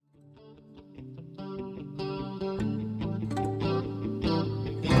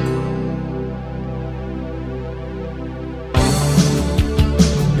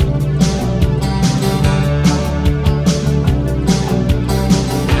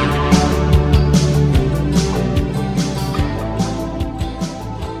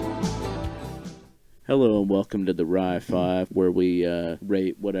Hello and welcome to the Rye 5, where we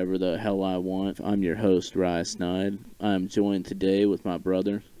rate whatever the hell I want. I'm your host, Rye Snide. I'm joined today with my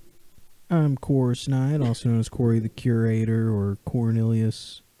brother. I'm Corey Snide, also known as Corey the Curator or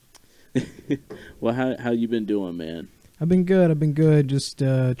Cornelius. Well, how you been doing, man? I've been good. Just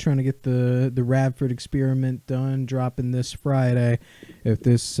trying to get the Radford experiment done, dropping this Friday. If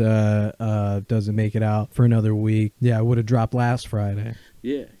this doesn't make it out for another week, yeah, I would have dropped last Friday.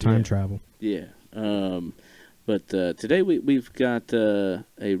 Yeah. Time travel. Yeah. But today we've got a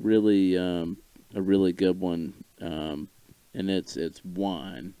really good one, and it's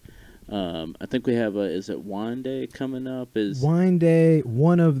wine. I think we have is it Wine Day coming up? Is Wine Day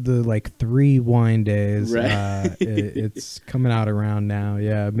one of the 3 wine days? Right. It's coming out around now.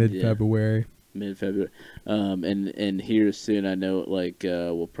 Yeah, mid-February. Mid-February. And here soon. I know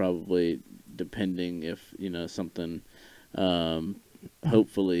we'll probably, depending if something,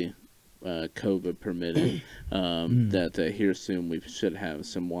 hopefully. COVID permitting, that here soon we should have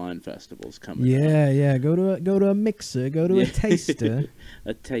some wine festivals coming. Yeah. Go to a mixer. Go to a taster.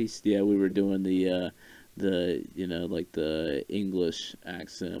 A taste. Yeah, we were doing the the English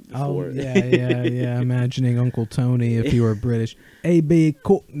accent before. Oh yeah. Imagining Uncle Tony if he were British. Hey, be a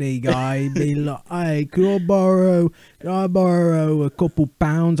Cockney guy. Be like, hey, can I borrow a couple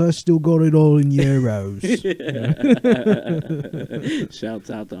pounds? I still got it all in euros. Shouts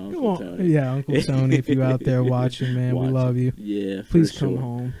out to Uncle Tony. Yeah, Uncle Tony, if you out there watching, man, we love you. Yeah, please come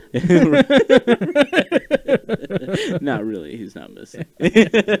home. Not really. He's not missing.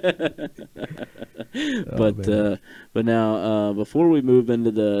 But now before we move into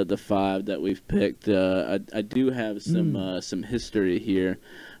the 5 that we've picked, I do have some history here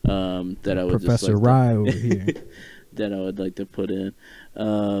that I would Professor Rye over here that I would like to put in.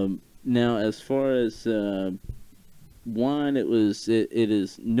 Now, as far as wine, it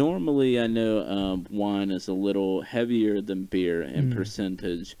is normally, I know wine is a little heavier than beer in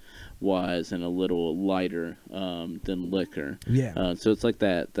percentage wise and a little lighter than liquor. Yeah. So it's like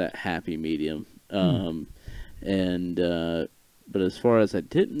that happy medium. But as far as I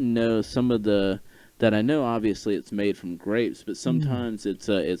didn't know, some of that I know, obviously it's made from grapes, but sometimes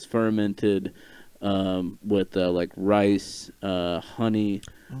it's fermented with rice, honey,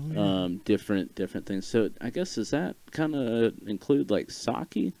 different things. So I guess, does that kind of include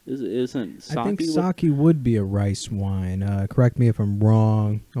sake? Isn't sake? I think sake would be a rice wine. Correct me if I'm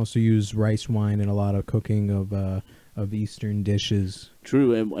wrong. Also use rice wine in a lot of cooking of Eastern dishes.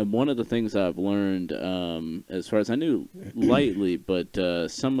 True, and one of the things I've learned, as far as I knew lightly, but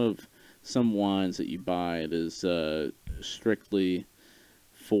some wines that you buy, it is strictly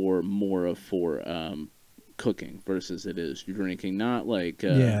for cooking versus it is drinking, not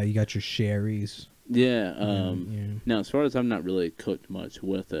you got your sherries. Yeah. Now, as far as I'm not really cooked much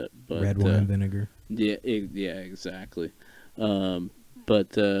with it, but red wine vinegar. Yeah, exactly.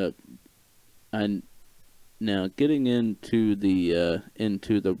 But now getting into the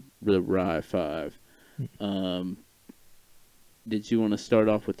Rye 5. Did you want to start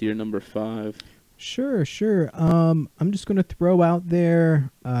off with your number 5? Sure. I'm just gonna throw out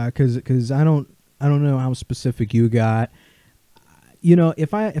there because I don't know how specific you got.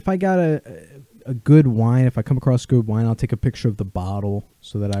 If I got a good wine, if I come across good wine, I'll take a picture of the bottle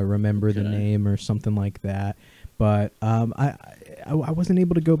so that I remember the name or something like that. But I wasn't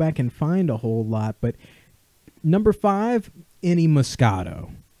able to go back and find a whole lot. But number 5, any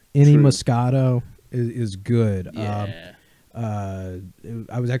Moscato. Any True. Moscato is good. Yeah. I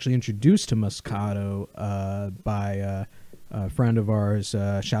was actually introduced to Moscato by a friend of ours.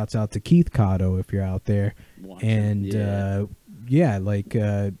 Shouts out to Keith Cotto if you're out there.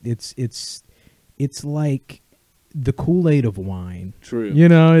 It's like the Kool-Aid of wine. True.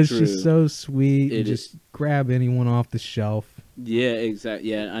 It's True. just so sweet. Just grab anyone off the shelf. Yeah, exactly.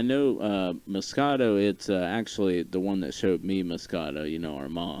 Yeah, I know Moscato. It's actually the one that showed me Moscato. Our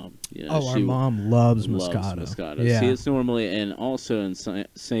mom. Our mom loves Moscato. Yeah. See, it's normally, and also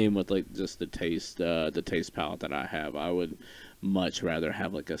same with just the taste palette that I have. I would much rather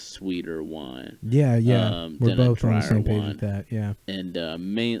have a sweeter wine. Yeah. We're both on the same page wine. with that. Yeah. And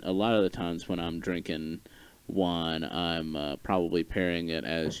a lot of the times when I'm drinking wine, I'm probably pairing it,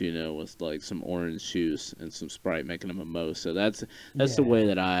 as with some orange juice and some Sprite, making a mimosa. That's the way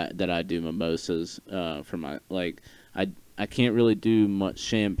that I do mimosas. For my I can't really do much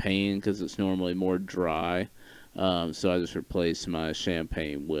champagne because it's normally more dry. So I just replace my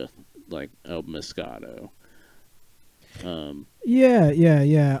champagne with a Moscato. Yeah.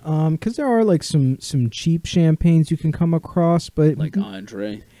 Because there are some cheap champagnes you can come across, but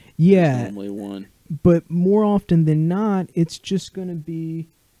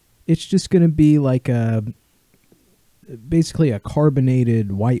it's just going to be like basically a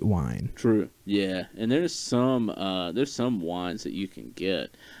carbonated white wine. True. Yeah, and there's some wines that you can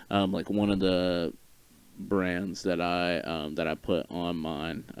get. Like one of the brands that I put on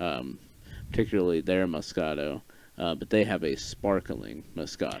mine, particularly their Moscato, but they have a sparkling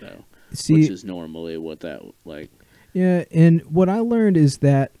Moscato, which is normally what that like. Yeah, and what I learned is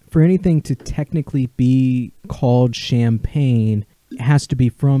that for anything to technically be called champagne, it has to be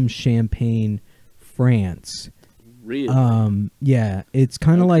from Champagne, France. Really? Yeah, it's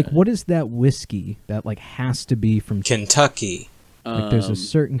kind of like, what is that whiskey that like has to be from Kentucky? Like there's a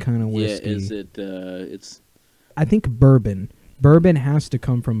certain kind of whiskey. Yeah, is it? It's. I think bourbon. Bourbon has to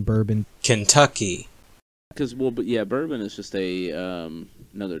come from Bourbon, Kentucky. Because but yeah, bourbon is just a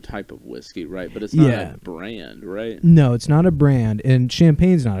another type of whiskey, right? But it's not a brand, right? No, it's not a brand, and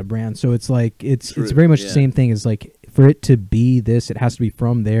champagne's not a brand. So it's like it's very much the same thing as like for it to be this, it has to be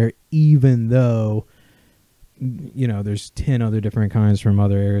from there, even though there's 10 other different kinds from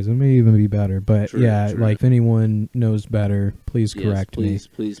other areas. It may even be better, but true. Like if anyone knows better, please correct me.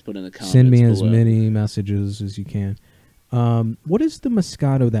 Please put in the comments. Send me below. as many messages as you can. What is the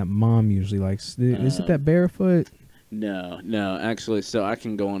Moscato that Mom usually likes? Is it that Barefoot? No, actually, so I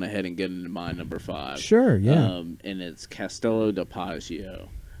can go on ahead and get into my number 5. Sure, yeah. And it's Castello di Paggio,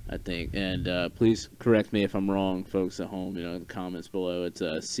 I think. And please correct me if I'm wrong, folks at home. In the comments below. It's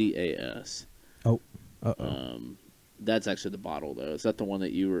CAS. Oh. That's actually the bottle, though. Is that the one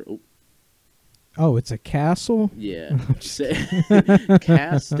that you were? Oh, it's a castle? Yeah.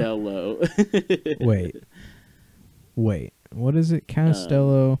 Castello. Wait. What is it?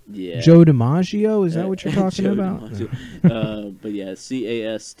 Castello? Yeah. Joe DiMaggio? Is that what you're talking about? But yeah,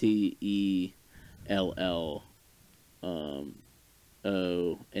 CASTELL.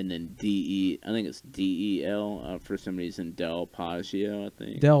 O and then DE. I think it's DEL. For some reason, Del Paggio. I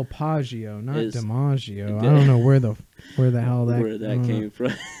think Del Paggio, not DiMaggio. I don't know where the hell that came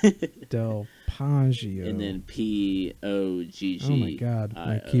from. Del Paggio. And then POGG. Oh my God,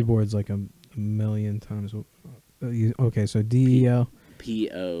 my keyboard's like a million times. Okay, so DEL.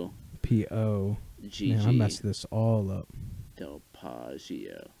 POGG. Man, I messed this all up. Del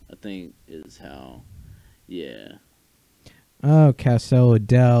Paggio, I think is how. Yeah. Oh, Castello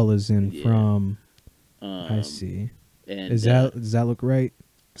Del is in from. I see. And does that look right?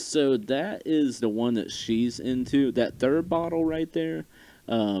 So that is the one that she's into. That third bottle right there.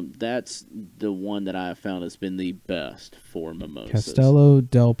 That's the one that I have found has been the best for mimosas. Castello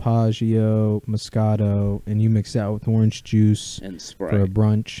Del Paggio Moscato, and you mix that with orange juice and Sprite for a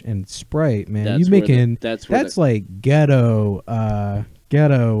brunch and Sprite. Man, you making that's like ghetto.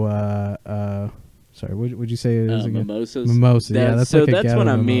 Sorry, what would you say it is again? Mimosas. Mimosas. Yeah, that's like a that's what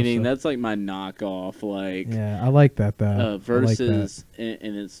I'm mimosa. meaning. That's like my knockoff. Like yeah, I like that though. Versus and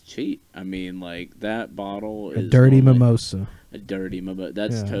it's cheap. I mean, like that bottle is a dirty mimosa. A dirty mimosa.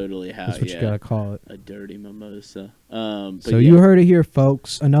 That's totally how. That's what you gotta call it. A dirty mimosa. So you heard it here,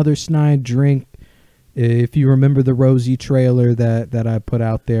 folks. Another snide drink. If you remember the Rosie trailer that I put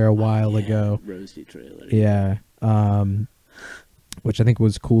out there a while ago. Rosie trailer. Yeah. Which I think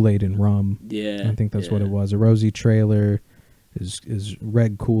was Kool-Aid and rum. Yeah. I think that's what it was. A Rosie trailer is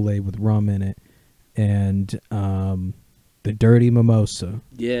red Kool-Aid with rum in it. And the dirty mimosa.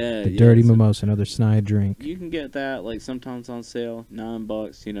 Yeah. The dirty mimosa, another snide drink. You can get that like sometimes on sale,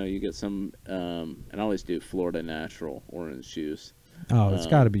 $9. You get some and I always do Florida Natural orange juice. Oh, it's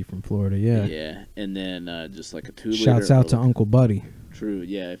got to be from Florida, yeah. Yeah, and then just like a 2-liter. Shouts out to Uncle Buddy. True,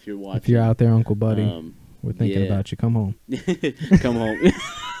 yeah. If you're watching, if you're out there, Uncle Buddy, we're thinking about you. Come home. Come home,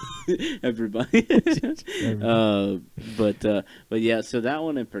 everybody. But yeah. So that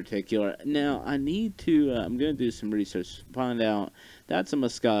one in particular. Now I need to. I'm gonna do some research, find out. That's a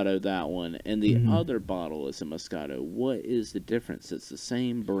Moscato, that one, and the other bottle is a Moscato. What is the difference? It's the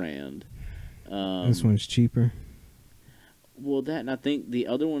same brand. This one's cheaper. Well, and I think the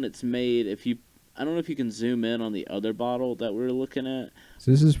other one it's made. I don't know if you can zoom in on the other bottle that we're looking at. So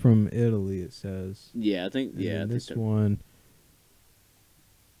this is from Italy. It says. Yeah, I think. And this one.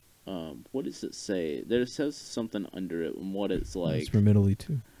 What does it say? There says something under it and what it's like. It's from Italy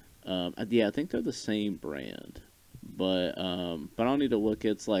too. Yeah, I think they're the same brand, but I don't need to look.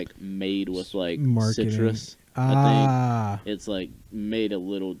 It's like made with like citrus. I think it's like made a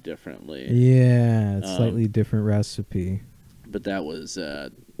little differently. Yeah, it's slightly different recipe. But that was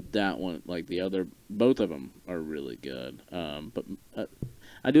that one, like the other, both of them are really good. But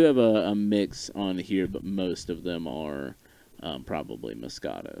I do have a mix on here, but most of them are probably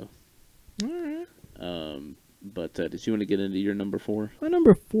Moscato. All right. But did you want to get into your number 4? My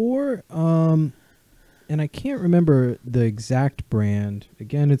number 4, and and I can't remember the exact brand.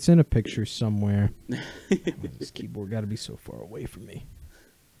 Again, it's in a picture somewhere. This keyboard got to be so far away from me.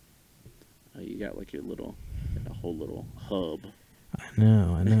 You got like your little, a whole little hub. I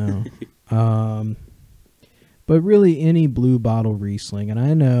know. But really, any blue bottle Riesling, and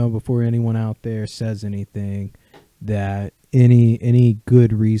I know before anyone out there says anything that any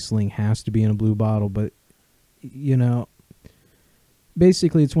good Riesling has to be in a blue bottle, but you know,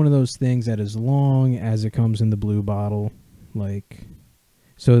 basically it's one of those things that as long as it comes in the blue bottle, like,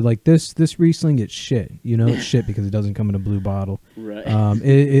 so like this Riesling, it's shit. You know, it's shit because it doesn't come in a blue bottle. Right.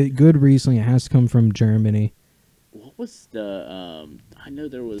 Good Riesling, it has to come from Germany. What was the? I know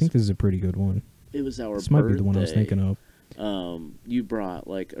there was. I think this is a pretty good one. It was our. This might be the one I was thinking of. You brought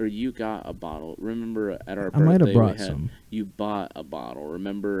or you got a bottle. Remember at our birthday, I might have brought some. You bought a bottle.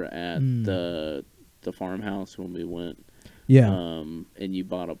 Remember at the farmhouse when we went. Yeah. And you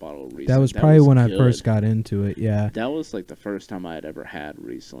bought a bottle of Riesling. That was probably when I first got into it. Yeah. That was like the first time I had ever had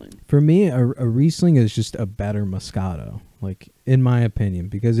Riesling. For me, a Riesling is just a better Moscato, like in my opinion,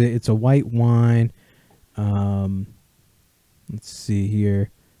 because it's a white wine. Let's see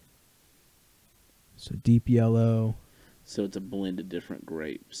here. So deep yellow. So it's a blend of different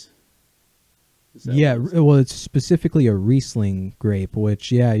grapes. Yeah, well, it's specifically a Riesling grape, which,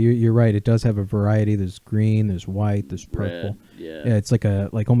 yeah, you're right. It does have a variety. There's green, there's white, there's purple. Red, yeah. Yeah, it's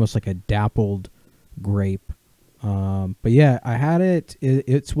almost like a dappled grape. But yeah, I had it.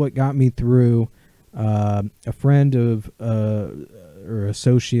 It's what got me through. A friend of or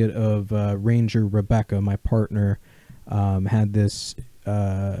associate of Ranger Rebecca, my partner, had this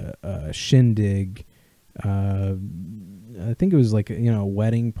shindig. I think it was like a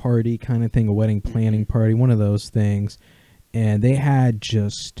wedding party kind of thing, a wedding planning party, one of those things, and they had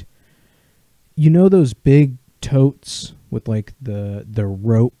just those big totes with like the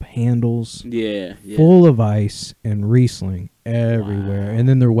rope handles, yeah, full of ice and Riesling everywhere. Wow. And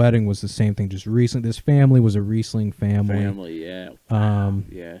then their wedding was the same thing, just Riesling. This family was a Riesling family. Yeah. Wow.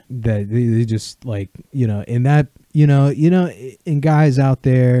 Yeah. That they just like and that and guys out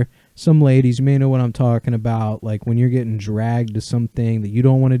there. Some ladies, you may know what I'm talking about, like when you're getting dragged to something that you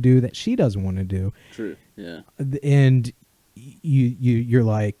don't want to do, that she doesn't want to do. True, yeah. And you're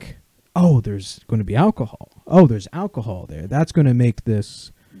like, oh, there's going to be alcohol. Oh, there's alcohol there. That's going to make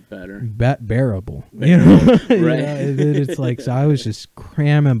this better, bearable. Right. It's like, so I was just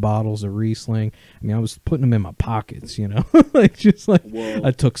cramming bottles of Riesling. I mean, I was putting them in my pockets, like just like whoa.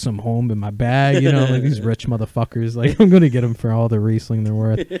 I took some home in my bag, like these rich motherfuckers. Like I'm going to get them for all the Riesling they're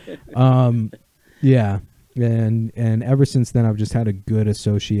worth. Yeah. And ever since then, I've just had a good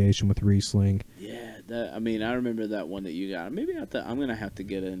association with Riesling. Yeah. I remember that one that you got. Maybe I'm going to have to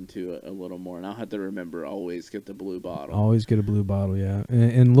get into it a little more, and I'll have to remember always get the blue bottle. Always get a blue bottle, yeah.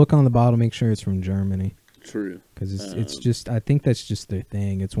 And look on the bottle, make sure it's from Germany. True. Because it's just, I think that's just their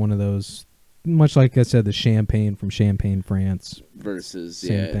thing. It's one of those, much like I said, the champagne from Champagne, France. Versus,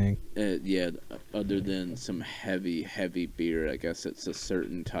 same thing. Other than some heavy, heavy beer, I guess it's a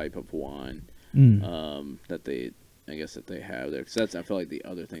certain type of wine that they have there. Because I feel like the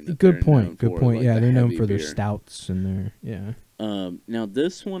other thing that good they're point. known Good for, point. like yeah, they're known for beer. their stouts and their Now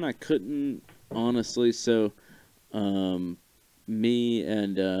this one I couldn't honestly. So, me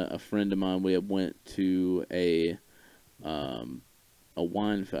and a friend of mine, we went to a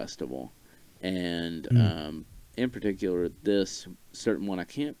wine festival, and in particular this certain one, I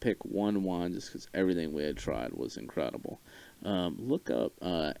can't pick one wine just because everything we had tried was incredible. Look up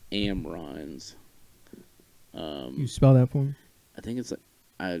Amrines. you spell that for me? I think it's like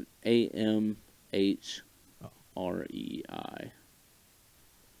AMHREI.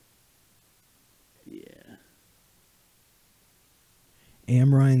 Yeah.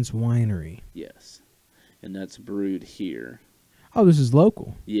 Amrines Winery. Yes, and that's brewed here. Oh, this is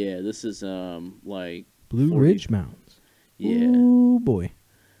local. Yeah, this is like Blue Ridge Mountains. Yeah. Oh boy.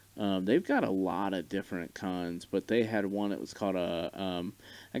 They've got a lot of different kinds, but they had one that was called I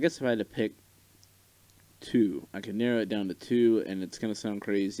guess if I had to pick two, I could narrow it down to two, and it's gonna sound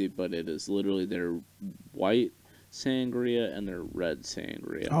crazy, but it is literally their white sangria and their red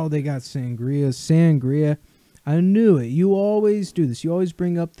sangria. Oh, they got sangria. I knew it. You always do this. You always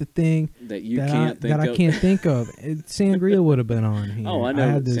bring up the thing that I can't think of. Sangria would have been on here. Oh, I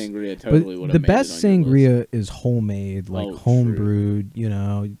know sangria totally would have. The best sangria is homemade, like home brewed.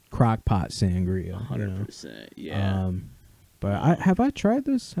 Crock pot sangria. 100%. Yeah. But have I tried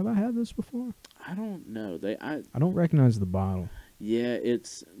this? Have I had this before? I don't know. I don't recognize the bottle. Yeah,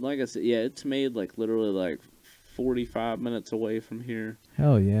 it's like I said. Yeah, it's made like literally like 45 minutes away from here.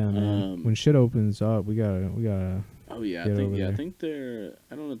 Hell yeah, man! When shit opens up, we gotta Oh yeah, get over I there. think they're.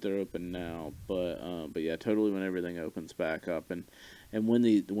 I don't know if they're open now, but yeah, totally when everything opens back up and when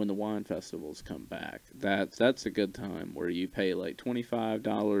the wine festivals come back, that's a good time where you pay like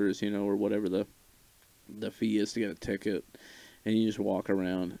 $25, or whatever the fee is to get a ticket, and you just walk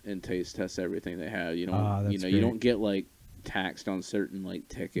around and taste test everything they have. Ah, that's You great. don't get like taxed on certain like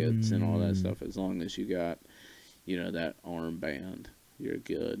tickets and all that Mm, stuff as long as you got that armband, you're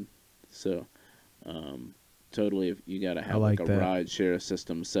good. So um, totally, if you got to I have like like a that. ride share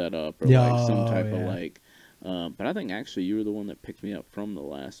system set up or Yeah, like some oh type of yeah. like. But I think actually you were the one that picked me up from the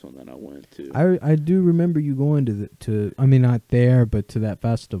last one that I went to. I do remember you going to I mean not there but to that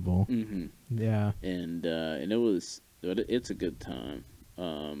festival. Hmm. Yeah. And it's a good time.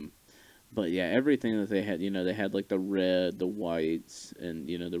 Um, but yeah, everything that they had, they had like the red, the whites, and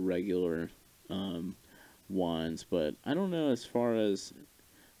the regular um, wines. But I don't know as far as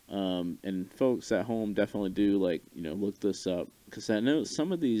and folks at home definitely do like look this up because I know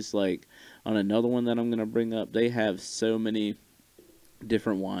some of these like on another one that I'm gonna bring up, they have so many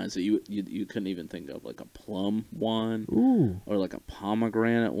different wines that you couldn't even think of, like a plum wine Ooh. or like a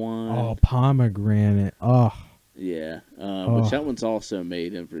pomegranate Oh, wine. pomegranate. Oh. Yeah, which that Oh. one's also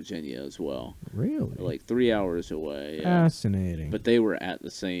made in Virginia as well, Really? like 3 hours away. Yeah, Fascinating. but they were at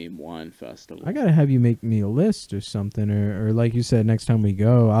the same wine I festival. gotta have you make me a list or something, or like you said, next time we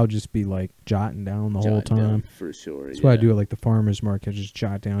go, I'll just be like jotting down the whole Jotting time. down for sure. That's why I Yeah, do it like the farmers market. Just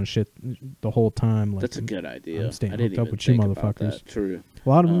jot down shit the whole time. Like that's a good I'm idea. staying I didn't hooked up even with you, think about motherfuckers. that. True. A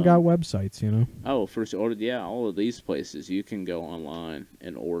lot of them got Um, websites. Oh, for sure. Yeah, all of these places you can go online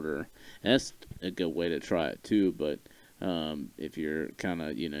and order. And that's a good way to try it too. But if you're kind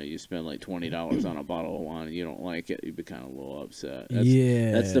of, you spend like $20 on a bottle of wine and you don't like it, you'd be kind of a little upset.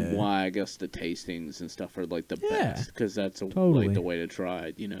 That's the Yeah. why I guess the tastings and stuff are like the Yeah. best because that's like the Totally. way to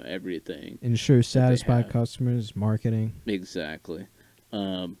try, everything Ensure that they satisfied have. customers. Marketing. Exactly.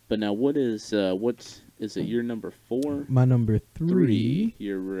 But now, what's is it? Your number four, My number three? three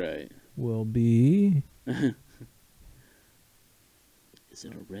You're right. will be. Is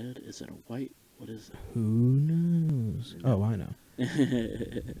it a red? Is it a white? What is Who knows? Oh, I know.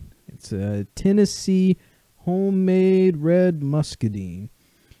 it? It's a Tennessee homemade red muscadine.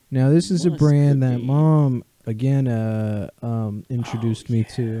 Now, this is a brand that Muscadine. mom again Oh introduced me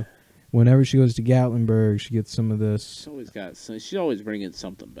yeah. to. Whenever she goes to Gatlinburg, she gets some of She's this. always got. She's always bringing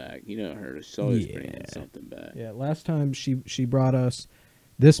something back. You know her. She's always bringing Yeah, something back. yeah. Last time she brought us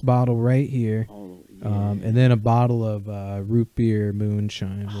this bottle right here, Oh and then yeah. a bottle of root beer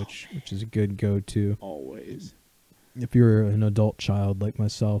moonshine, Oh which man. is a good go-to Always if you're an adult child like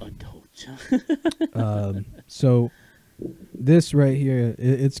myself. adult. So this right here,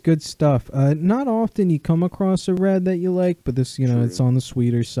 it's good stuff. Not often you come across a red that you like, but this, it's True. on the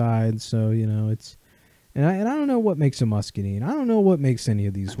sweeter side, so it's. And I don't know what makes a muscadine. I don't know what makes any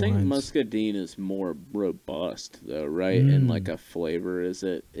of I these think wines. muscadine is more robust though, right? And like Mm, a flavor. Is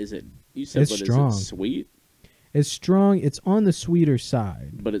it? Is it? You said, it's but is it strong. sweet? It's strong. It's on the sweeter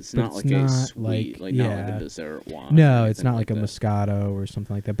side, But it's but not it's like a not sweet, like, like not like a yeah. dessert wine or No, it's anything not like like a that. Moscato or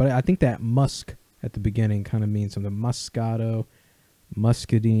something like that. But I think that musk at the beginning kind of means something. Moscato,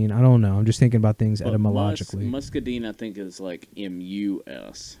 muscadine. I don't know. I'm just thinking about things But etymologically. muscadine, I think, is like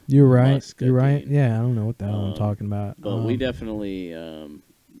mus, You're right. You're right. muscadine. Yeah, I don't know what the hell I'm Um, talking about. but we definitely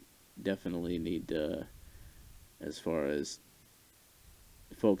need to, as far as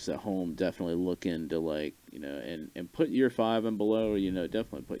folks at home, definitely look into like and put your five and below.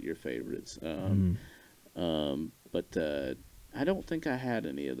 Definitely put your favorites. Mm. But I don't think I had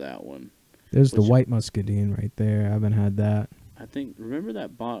any of that one. There's the Which white muscadine right there. I haven't had that. I think remember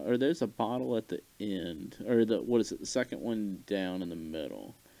that bottle, or there's a bottle at the end, or the what is it? The second one down in the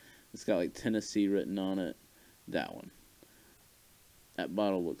middle. It's got like Tennessee written on it. That one. That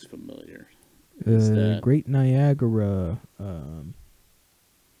bottle looks familiar. Is that? Great Niagara.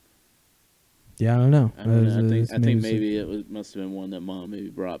 Yeah, I don't know. I don't know. It's I think maybe it's maybe must have been one that mom maybe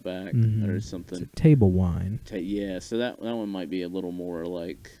brought back or it's a something. table wine. Yeah, so that one might be a little more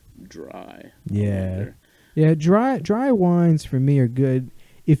like dry. I Yeah, wonder. yeah. Dry wines for me are good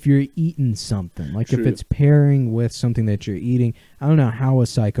if you're eating something. Like if True. it's pairing with something that you're eating. I don't know how a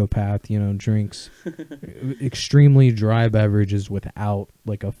psychopath drinks extremely dry beverages without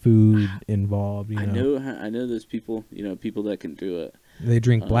like a food involved. I know those people. People that can do it. They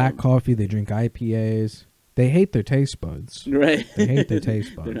drink black Um, coffee. They drink IPAs. They hate their taste buds. right. They hate their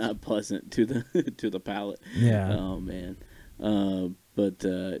taste They're buds. not pleasant to the to the palate. Yeah. Oh man. But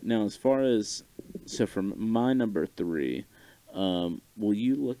now as far as for my number three, will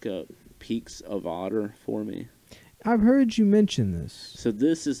you look up Peaks of Otter for me? I've heard you mention this. So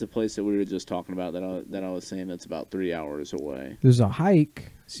this is the place that we were just talking about that I was saying that's about 3 hours away. There's a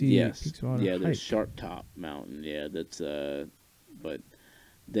hike. See, Yes, Peaks Water yeah. There's hike. Sharp Top Mountain. Yeah, that's but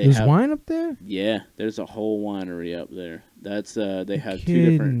they There's have wine up there? yeah. There's a whole winery up there. That's they have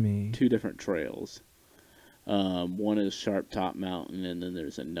Kidding me. two different trails. One is Sharp Top Mountain, and then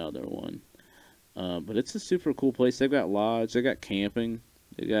there's another one. But it's a super cool place. They've got lodge, they got camping,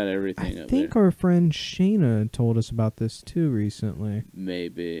 they got everything I up think there. our friend Shayna told us about this too recently.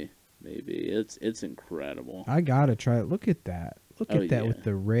 Maybe it's incredible. I gotta try it. Look at that. Look Oh, at that yeah. with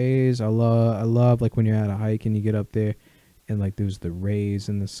the rays. I love like when you're at a hike and you get up there and like there's the rays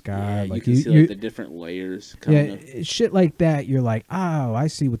in the sky. Yeah, like you can see like the different layers coming up. shit like that. You're like, oh, I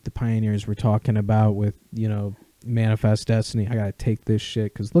see what the pioneers were talking about with Manifest Destiny. I gotta take this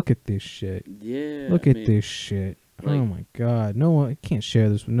shit because look at this shit. Yeah, Look at this shit. like- Oh my god, no one, I can't share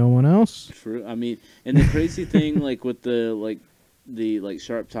this with no one else. True. I mean, and the crazy thing, like with the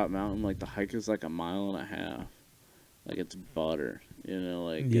Sharp Top Mountain, like the hike is like 1.5 miles. Like it's butter,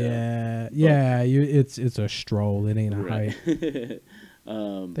 like Yeah, it's a stroll. It ain't a hike. right.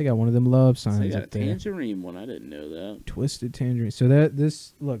 They got one of them love So signs they got a up there. tangerine one. I didn't know that. Twisted tangerine. So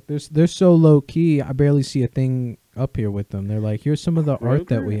they're so low key. I barely see a thing up here with them. They're like, here's some of the art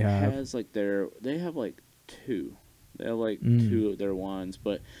that we have. Has like they have like two. They have like Mm. two of their wines,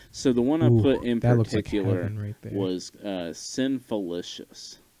 but so the one I Ooh, put in that looks like particular heaven right there. was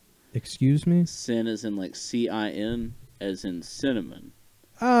Sinfulicious. Excuse me? Sin as in like CIN, as in cinnamon.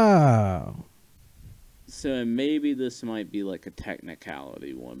 Oh. So maybe this might be like a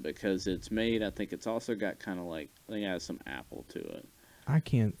technicality one because it's made. I think it's also got kind of like I think it has some apple to it. I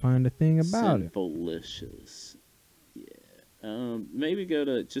can't find a thing about it. Sinfulicious. Yeah. Maybe go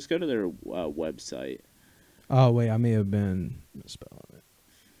to their website. Oh wait, I may have been misspelling it.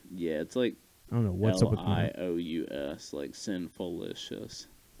 Yeah, it's like I don't know what's up with my. Lious, like Sinfulicious.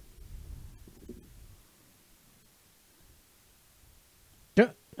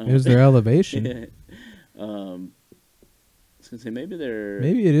 Here's their elevation. I was gonna say maybe they're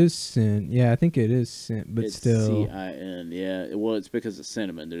Maybe it is sin. Yeah, I think it is sin, but it's still. CIN. Yeah, well, it's because of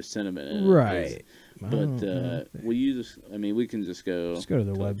cinnamon. There's cinnamon in it. Right. I But don't know if they- we can just go to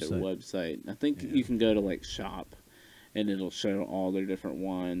their like, website. their website. I think Yeah. you can go to like shop, and it'll show all their different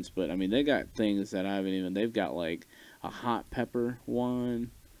wines. But I mean, they got things that I haven't even. They've got like a hot pepper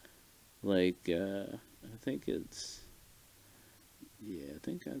wine, like I think it's. Yeah, I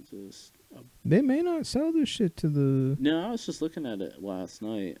think I just. They may not sell this shit to the. No, I was just looking at it last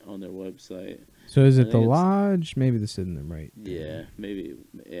night on their website. So is I it the think it's- lodge? Maybe this isn't the right. Yeah, maybe.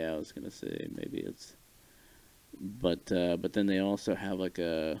 Yeah, I was gonna say maybe it's. But then they also have like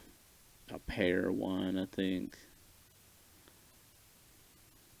a pear one, I think.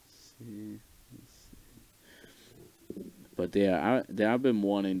 Let's see. But yeah, I've been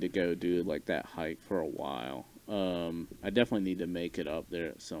wanting to go do like that hike for a while. I definitely need to make it up there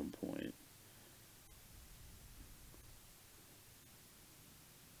at some point.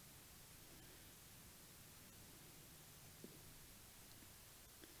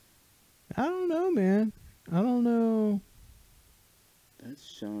 I don't know, man. I don't know. That's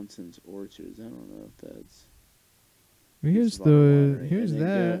Johnson's Orchards. I don't know if that's. Here's it's by winery. here's And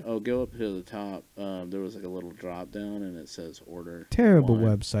then that go up to the top. There was like a little drop down, and it says order. terrible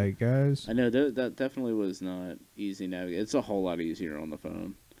wine. website, guys. I know that definitely was not easy navigate. It's a whole lot easier on the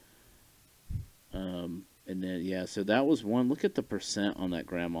phone. And then yeah, so that was one. Look at the percent on that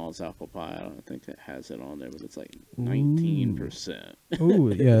grandma's apple pie. I don't think it has it on there, but it's like 19%. Oh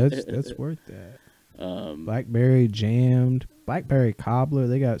yeah, that's worth that. Blackberry jammed, blackberry cobbler.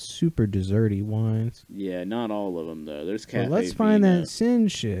 They got super desserty wines. Yeah, not all of them though. There's Cafe Well, let's find Vino. that sin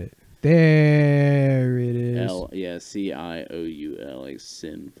shit. There it is. CIOUL, like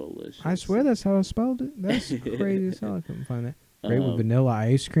Sinfulicious. I swear that's how I spelled it. That's crazy as hell. I couldn't find that. Great with Um, vanilla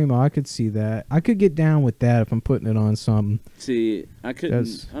ice cream. Oh, I could see that. I could get down with that if I'm putting it on something. See, I couldn't.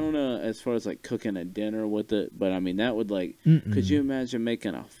 That's- I don't know as far as like cooking a dinner with it, but I mean that would like. Mm-mm. Could you imagine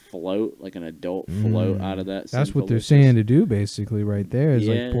making a float, like an adult float out of that? That's what they're Sinfulicious? saying to do, basically, right there. Is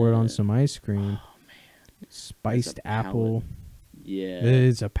like pour it on Yeah. some ice cream. Oh man, Spiced apple. yeah.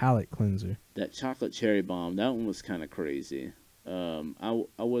 It's a palate cleanser. That chocolate cherry bomb, that one was kind of crazy.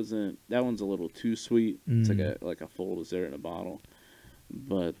 I wasn't. That one's a little too sweet. It's like a full dessert in a bottle.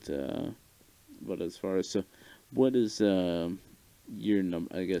 But as far as what is your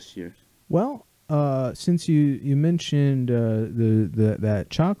number? I guess your. Well, since you mentioned that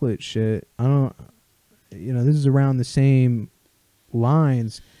chocolate shit, I don't. This is around the same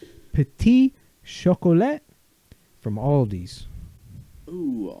lines. Petit chocolat from Aldi's.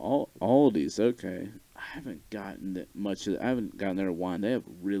 Ooh, Aldi's. Okay. I haven't gotten that much. I haven't gotten their wine. They have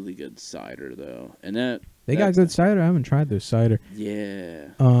really good cider though, and They got good cider. I haven't tried their cider.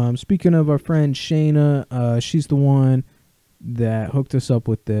 Yeah. Speaking of our friend Shayna, she's the one that hooked us up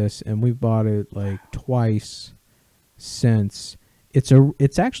with this, and we've bought it like twice since.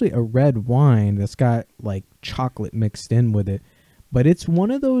 It's actually a red wine that's got like chocolate mixed in with it. But it's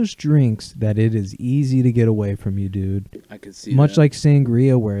one of those drinks that it is easy to get away from you, dude. I could see much that. like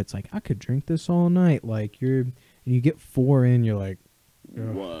sangria, where it's like I could drink this all night. Like and you get 4 in, you're like,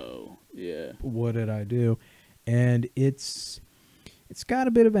 ugh, whoa, yeah. what did I do? And it's got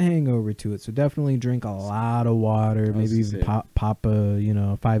a bit of a hangover to it, so definitely drink a lot of water. Maybe even pop a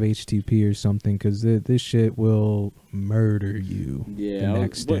 5-HTP or something, because this shit will murder you. Yeah. The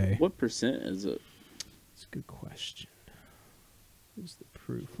next day. What percent is it? That's a good question. What's the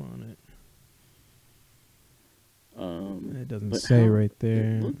proof on it? It doesn't say right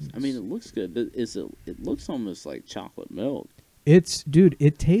there. It looks good. But it looks almost like chocolate milk. Dude,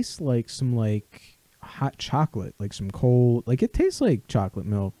 it tastes like some like hot chocolate, like some cold. Like it tastes like chocolate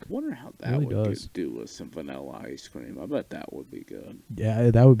milk. I wonder how that really would does. do with some vanilla ice cream. I bet that would be good.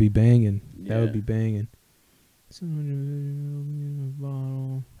 Yeah, that would be banging. Yeah. That would be banging. 700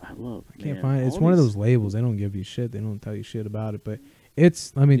 bottle. I can't find it. It's one of those labels. They don't give you shit. They don't tell you shit about it. But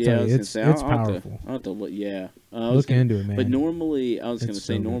it's. Let me tell you, it's powerful. I'll have to look. Yeah. Look into it, man. But normally, I was going to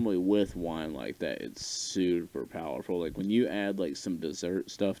say, so normally with wine like that, it's super powerful. Like when you add like some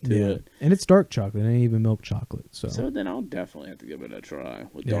dessert stuff to it. And it's dark chocolate. It ain't even milk chocolate. So then I'll definitely have to give it a try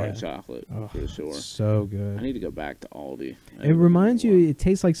with dark chocolate for sure. So good. I need to go back to Aldi. It reminds you, it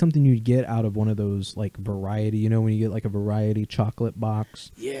tastes like something you'd get out of one of those like variety, when you get like a variety chocolate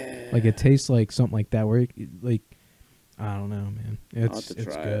box. Yeah. Like it tastes like something like that where like, I don't know, man. It's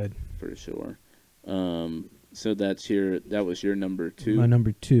good. For sure. So that was your number 2? My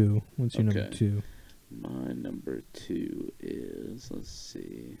number 2. What's your number 2? My number 2 is, let's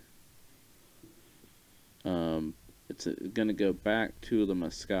see. It's gonna go back to the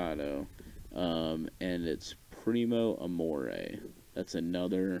Moscato, and it's Primo Amore. That's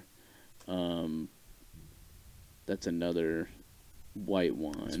another white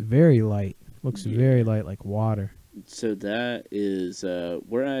wine. It's very light. Looks very light, like water. So that is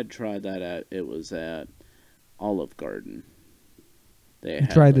where I tried that at. It was at Olive Garden. You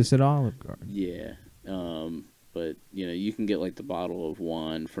tried this at Olive Garden? Yeah. But you can get like the bottle of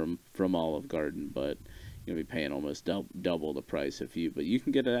wine from Olive Garden, but you'll be paying almost double the price but you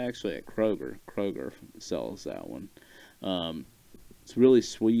can get it actually at Kroger. Kroger sells that one. It's really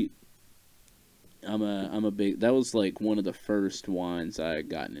sweet. I'm a big. That was like one of the first wines I had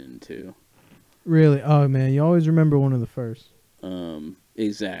gotten into. Really? Oh man, you always remember one of the first.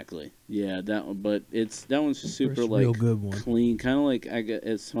 Exactly. Yeah, that one. But that one's super like real good one. Clean. Kind of like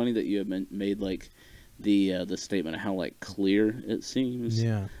it's funny that you have made like the statement of how like clear it seems.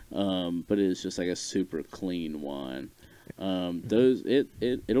 Yeah. But it's just like a super clean wine.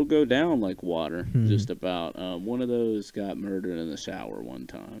 It'll go down like water. Just about. One of those got murdered in the shower one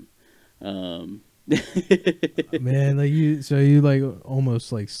time. Man, like you like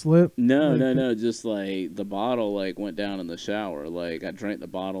almost like slipped? No, just like the bottle like went down in the shower. Like I drank the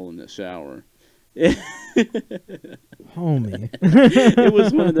bottle in the shower. Homie. It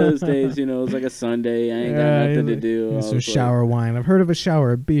was one of those days, it was like a Sunday. I ain't got nothing to do. Some shower wine. I've heard of a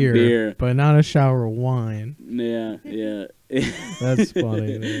shower beer, but not a shower wine. Yeah. That's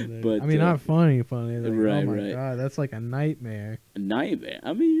funny, man. But, I mean, not funny. Like, right, oh my God, that's like a nightmare. A nightmare.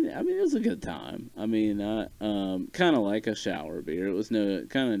 I mean, it was a good time. I mean, kind of like a shower beer. It was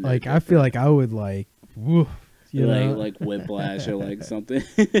like I feel like I would like, woof, like whiplash or like something.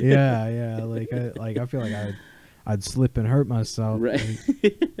 yeah. Like I feel like I'd slip and hurt myself. Right.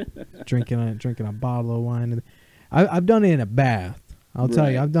 Like, drinking a bottle of wine. I've done it in a bath. I'll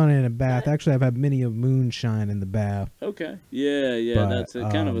tell you, I've done it in a bath. Actually, I've had many of moonshine in the bath. Okay. Yeah. But, that's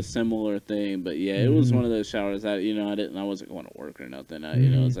kind of a similar thing. But yeah, it was one of those showers that I wasn't going to work or nothing.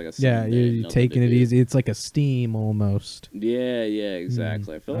 It's like a Sunday, you're taking it easy. It's like a steam almost. Yeah,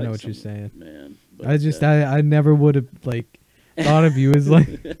 exactly. I know what you're saying, man. But, I never would have like thought of you as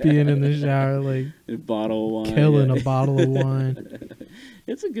like being in the shower, like a bottle of wine, killing a bottle of wine.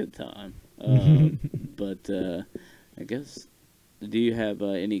 It's a good time. But I guess. Do you have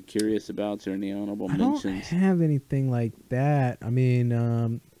any curious abouts or any honorable mentions? I don't have anything like that. I mean,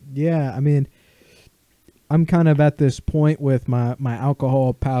 I'm kind of at this point with my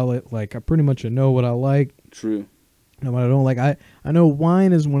alcohol palate. Like, I pretty much know what I like. True. Know what I don't like. I know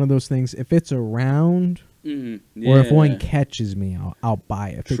wine is one of those things. If it's around, Or if one Yeah. catches me, I'll buy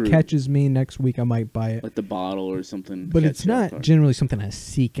it. If it True. catches me next week, I might buy it. Like the bottle or something. But catch it's you off not guard. generally something I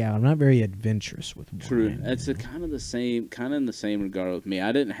seek out. I'm not very adventurous with True. wine. It's a kind of the same, kind of in the same regard with me.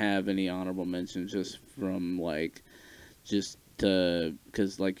 I didn't have any honorable mentions just from like, just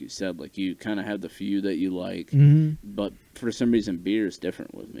because like you said, like you kind of have the few that you like, Mm-hmm. but for some reason beer is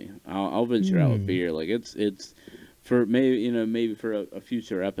different with me. I'll venture out with beer. Like it's for maybe maybe for a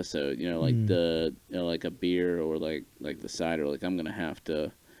future episode. Like the like a beer or like the cider. Like I'm gonna have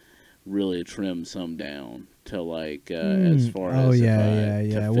to really trim some down to like as far Oh as if yeah, I yeah, to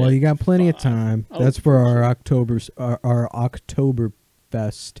yeah. fit Well, you got plenty of 5. time. Oh, That's for our sure. our October's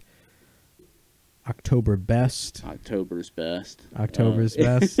best. Best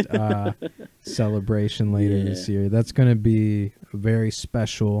celebration later Yeah. this year. That's going to be a very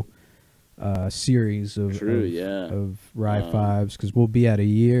special series of True, yeah. of Rye Fives because we'll be at a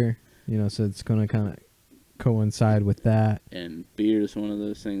year. So it's going to kind of coincide with that. And beer is one of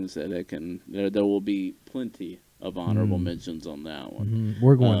those things that it can. There will be plenty of honorable mentions on that one. Mm-hmm.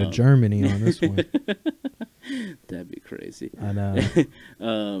 We're going to Germany on this one. That'd be crazy. I know.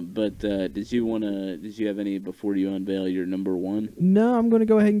 But did you have any before you unveil your number one? No, I'm going to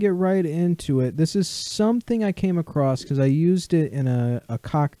go ahead and get right into it. This is something I came across because I used it in a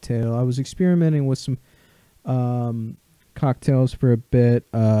cocktail. I was experimenting with some cocktails for a bit.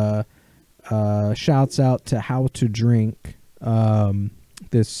 Shouts out to How to Drink,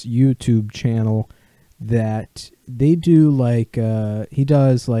 this YouTube channel that they do like he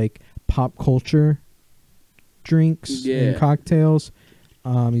does like pop culture drinks and cocktails.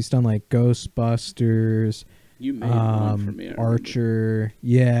 He's done like Ghostbusters, You made one for me. I Archer,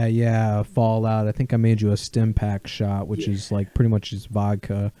 yeah, Fallout. I think I made you a stim pack shot, which is like pretty much just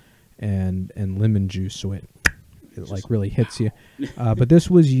vodka and lemon juice, so it like really hits you. But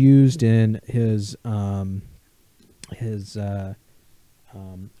this was used in his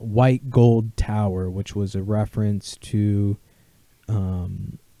White Gold Tower, which was a reference to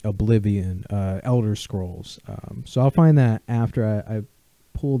Oblivion, Elder Scrolls. So I'll find that after I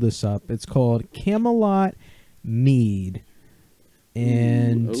pull this up. It's called Camelot Mead,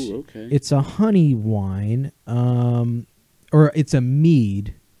 and okay. it's a honey wine, or it's a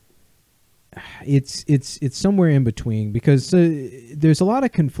mead. It's somewhere in between because there's a lot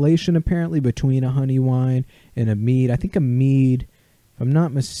of conflation apparently between a honey wine and a mead. I think a mead, if I'm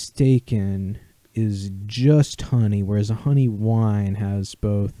not mistaken, is just honey, whereas a honey wine has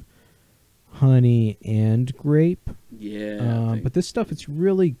both honey and grape. Yeah. But this stuff, it's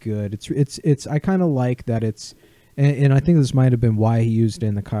really good. It's I kind of like that it's, and I think this might have been why he used it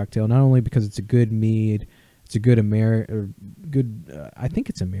in the cocktail. Not only because it's a good mead, it's a good I think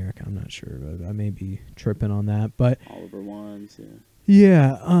it's American. I'm not sure. I may be tripping on that, but Oliver wines.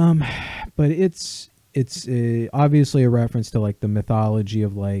 but it's obviously a reference to like the mythology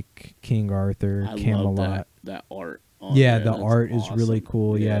of like King Arthur, Camelot. Love that art. The art is really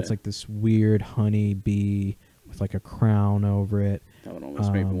cool. Yeah, it's like this weird honey bee with like a crown over it. That would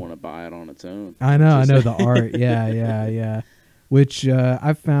almost make me want to buy it on its own. I know the art. Yeah. Which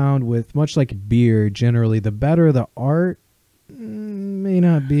I've found with much like beer, generally the better the art may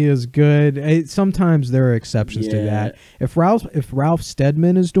not be as good. Sometimes there are exceptions to that. If Ralph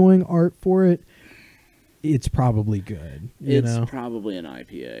Steadman is doing art for it, it's probably good. It's probably an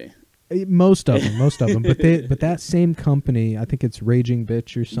IPA. Most of them, but that same company, I think it's Raging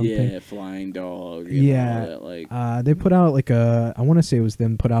Bitch or something. Yeah, Flying Dog. They put out like I want to say it was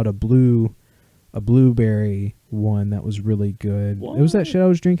them put out a blueberry one that was really good. What? It was that shit I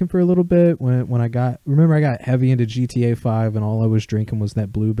was drinking for a little bit when I got heavy into GTA 5 and all I was drinking was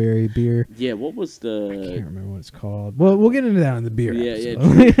that blueberry beer. Yeah, what was the... I can't remember what it's called. Well, we'll get into that in the beer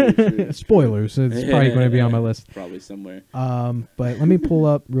episode. True. Spoilers. It's probably going to be on my list. Probably somewhere. But let me pull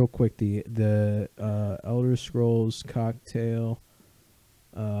up real quick the Elder Scrolls cocktail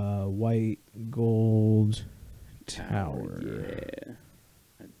White Gold Tower. Yeah.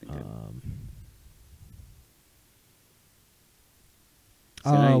 I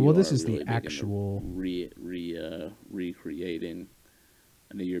think well, this is really the actual recreating.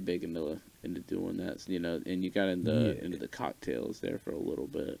 I know you're big into doing that, and you got into the cocktails there for a little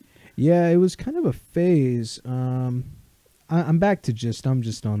bit. Yeah, it was kind of a phase. I'm back to I'm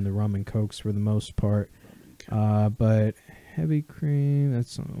just on the rum and cokes for the most part. But heavy cream,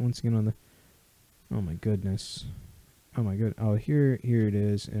 that's once again on the. Oh my goodness. Oh, here it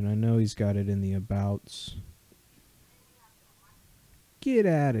is, and I know he's got it in the abouts. Get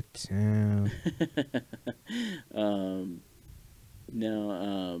out of town.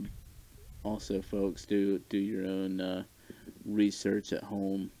 Now, also, folks, do your own research at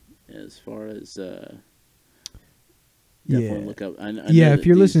home as far as definitely Yeah. look up. I know Yeah, if that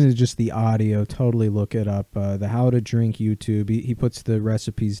you're these. listening to just the audio, totally look it up. The How to Drink YouTube. He puts the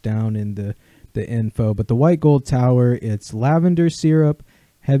recipes down in the info. But the White Gold Tower, it's lavender syrup,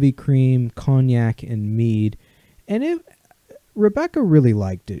 heavy cream, cognac, and mead. And Rebecca really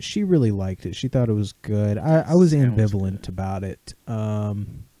liked it. She really liked it. She thought it was good. That I was sounds ambivalent good. about it.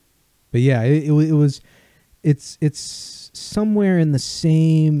 But yeah, it was. It's somewhere in the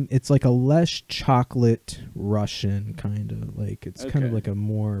same. It's like a less chocolate Russian kind of like. It's kind of Okay. like a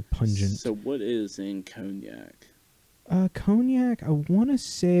more pungent So what is in cognac? cognac. I want to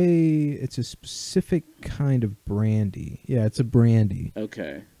say it's a specific kind of brandy. Yeah, it's a brandy,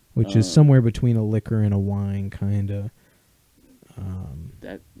 Okay. which is somewhere between a liquor and a wine kind of.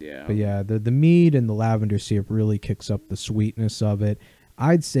 That yeah. But yeah, the mead and the lavender syrup really kicks up the sweetness of it.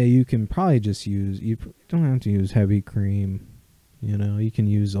 I'd say you can probably just use. Don't have to use heavy cream. You know, you can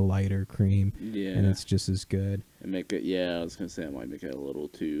use a lighter cream, Yeah. and it's just as good. And make it. Yeah, I was gonna say I might make it a little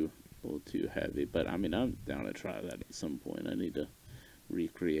too heavy, but I mean I'm down to try that at some point. I need to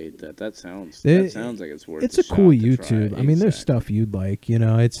recreate that. That sounds like it's worth. It's A a cool shot to try. YouTube. I mean, there's Exactly. stuff you'd like. You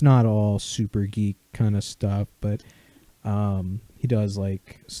know, it's not all super geek kind of stuff, but he does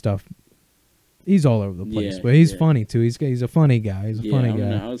like stuff. He's all over the place, Yeah, but he's yeah. funny too. He's a funny guy. He's a Yeah, funny I don't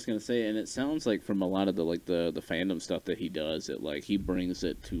know. guy. I was gonna say, and it sounds like from a lot of the fandom stuff that he does, it like he brings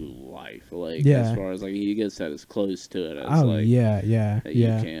it to life. Like as Yeah. far as like he gets that as close to it as Oh like yeah. that you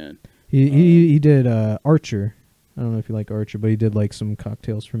can. He did Archer. I don't know if you like Archer, but he did like some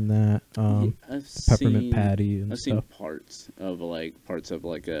cocktails from that. Yeah, I've Peppermint seen patty and I've stuff. seen parts of like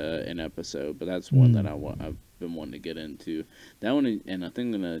an episode, but that's one that I've been wanting to get into. That one, and I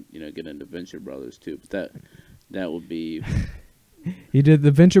think I'm gonna get into Venture Brothers too. But that would be He did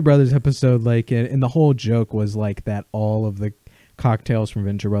the Venture Brothers episode, like, and the whole joke was like that all of the cocktails from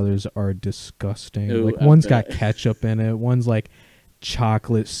Venture Brothers are disgusting. Ooh, Like I one's got bet. ketchup in it, one's like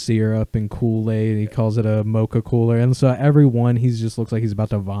chocolate syrup and Kool-Aid. He calls it a mocha cooler, and so every one he just looks like he's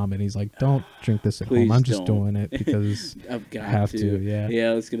about to vomit. He's like, "Don't drink this at home. Please I'm just don't. doing it because I've I got have to. to." Yeah. Yeah,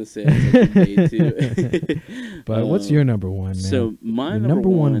 I was gonna say it's like a day too. But what's your number one, man? So my Your number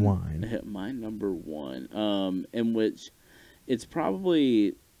one one, wine. my number one, in which it's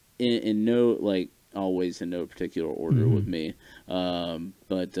probably in no like always in no particular order with me,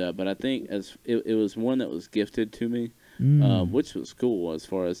 but I think as it was one that was gifted to me. Which was cool as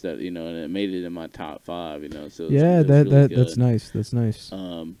far as that, and it made it in my top 5, so Yeah, it was really that's good. nice. That's nice.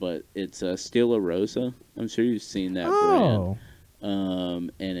 But it's Stila Rosa. I'm sure you've seen that Oh,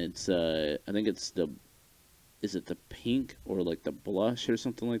 brand. And it's I think it's is it the pink or like the blush or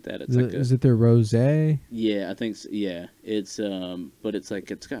something like that? It's like is it their rosé? yeah, I think so, yeah. It's but it's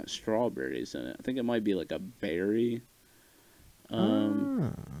like it's got strawberries in it. I think it might be like a berry.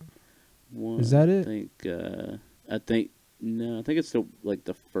 Ah. One, Is that it? I think no, I think it's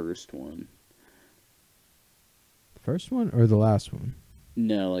the first one. The first one or the last one?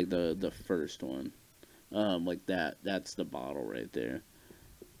 No, like the first one. Like that's the bottle right there.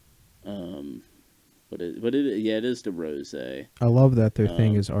 But yeah, it is the rosé. I love that their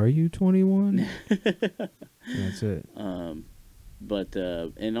thing Um, is, "Are you 21?" That's it. But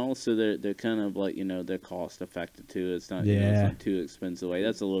and also they're kind of like they're cost effective too. It's not it's Yeah. not too expensive. Like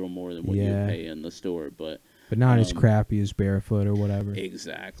that's a little more than what you Yeah. pay in the store, but But not as um, crappy as Barefoot or whatever.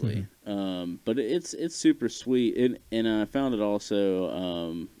 exactly. But it's super sweet, and I found it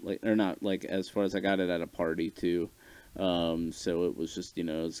also like or not like as far as I got it at a party too. So it was just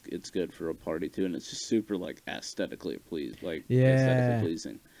it's good for a party too, and it's just super like aesthetically Yeah.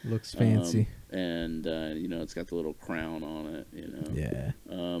 pleasing. Looks fancy. And it's got the little crown on it. Yeah.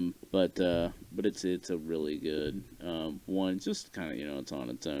 But it's a really good one. Just kind of it's on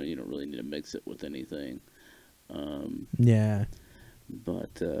its own. You don't really need to mix it with anything. Yeah.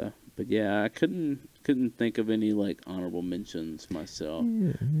 But yeah, I couldn't think of any like honorable mentions myself.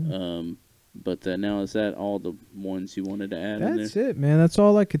 Yeah. But now is that all the ones you wanted to add in That's there? it, man. That's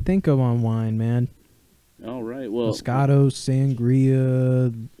all I could think of on wine, man. All right. Well, Moscato,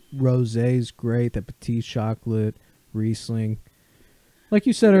 sangria, rosé's great. That petite chocolate, Riesling. Like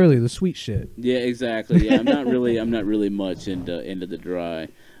you said earlier, the sweet shit. yeah, exactly. Yeah, I'm not really much into the dry,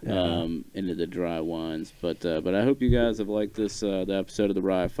 Yeah. into the dry wines. But I hope you guys have liked this the episode of the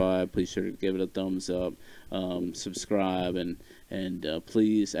Rye Five. Please sure to give it a thumbs up, subscribe, and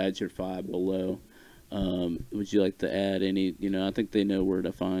please add your 5 below. Would you like to add any? I think they know where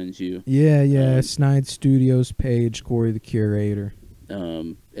to find you. Yeah. Snide Studios page, Corey the Curator.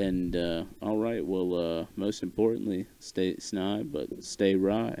 And all right. Well, most importantly, stay snide, but stay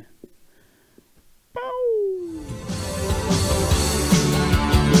rye.